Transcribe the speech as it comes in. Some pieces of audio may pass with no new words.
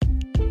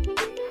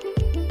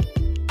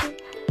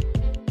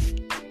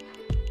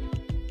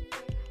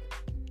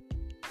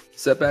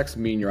Setbacks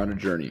mean you're on a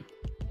journey.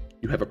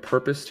 You have a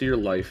purpose to your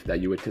life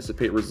that you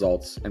anticipate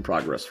results and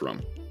progress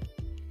from.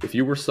 If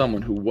you were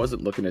someone who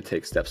wasn't looking to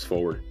take steps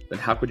forward, then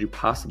how could you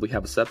possibly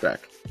have a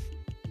setback?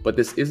 But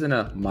this isn't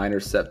a minor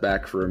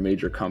setback for a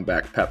major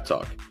comeback pep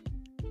talk.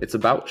 It's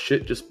about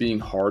shit just being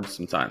hard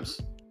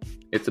sometimes.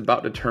 It's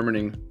about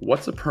determining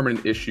what's a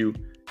permanent issue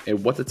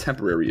and what's a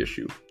temporary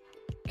issue.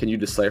 Can you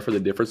decipher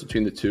the difference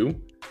between the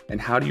two? And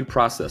how do you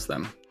process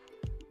them?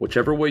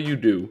 Whichever way you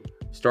do,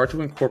 start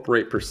to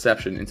incorporate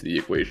perception into the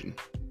equation.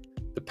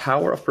 The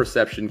power of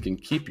perception can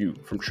keep you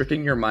from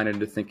tricking your mind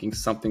into thinking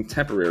something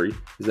temporary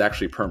is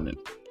actually permanent.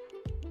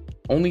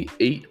 Only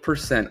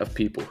 8% of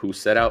people who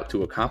set out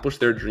to accomplish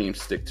their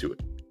dreams stick to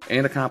it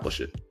and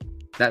accomplish it.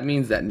 That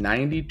means that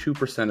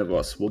 92% of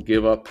us will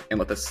give up and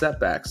let the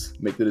setbacks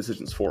make the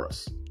decisions for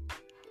us.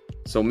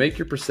 So make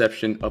your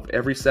perception of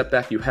every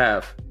setback you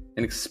have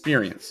an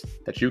experience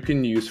that you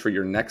can use for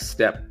your next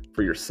step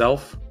for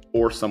yourself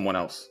or someone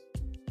else.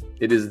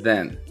 It is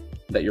then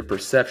that your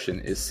perception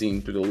is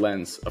seen through the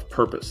lens of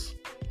purpose,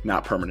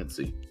 not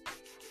permanency.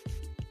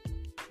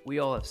 We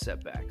all have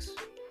setbacks.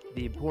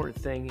 The important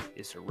thing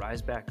is to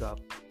rise back up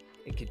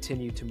and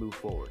continue to move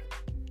forward.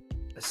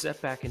 A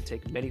setback can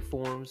take many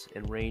forms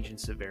and range in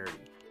severity.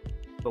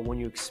 But when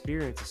you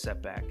experience a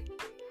setback,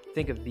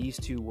 think of these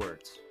two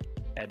words: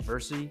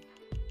 adversity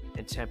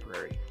and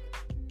temporary.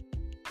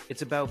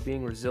 It's about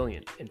being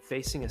resilient and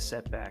facing a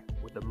setback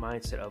with the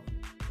mindset of,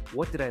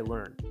 what did I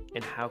learn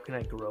and how can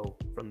I grow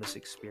from this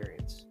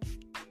experience?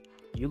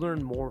 You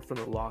learn more from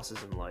the losses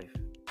in life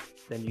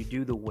than you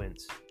do the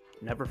wins.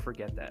 Never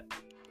forget that.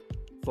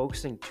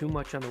 Focusing too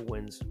much on the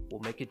wins will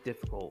make it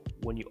difficult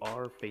when you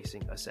are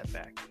facing a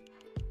setback.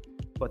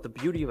 But the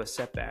beauty of a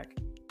setback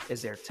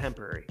is they're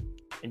temporary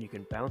and you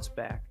can bounce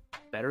back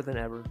better than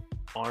ever,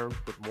 armed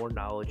with more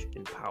knowledge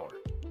and power.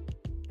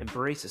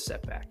 Embrace a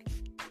setback.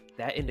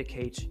 That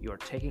indicates you are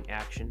taking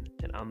action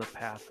and on the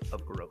path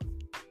of growth.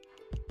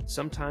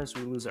 Sometimes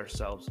we lose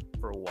ourselves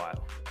for a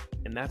while,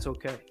 and that's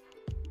okay.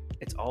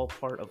 It's all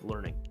part of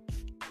learning.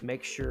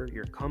 Make sure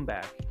your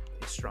comeback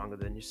is stronger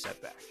than your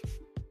setback.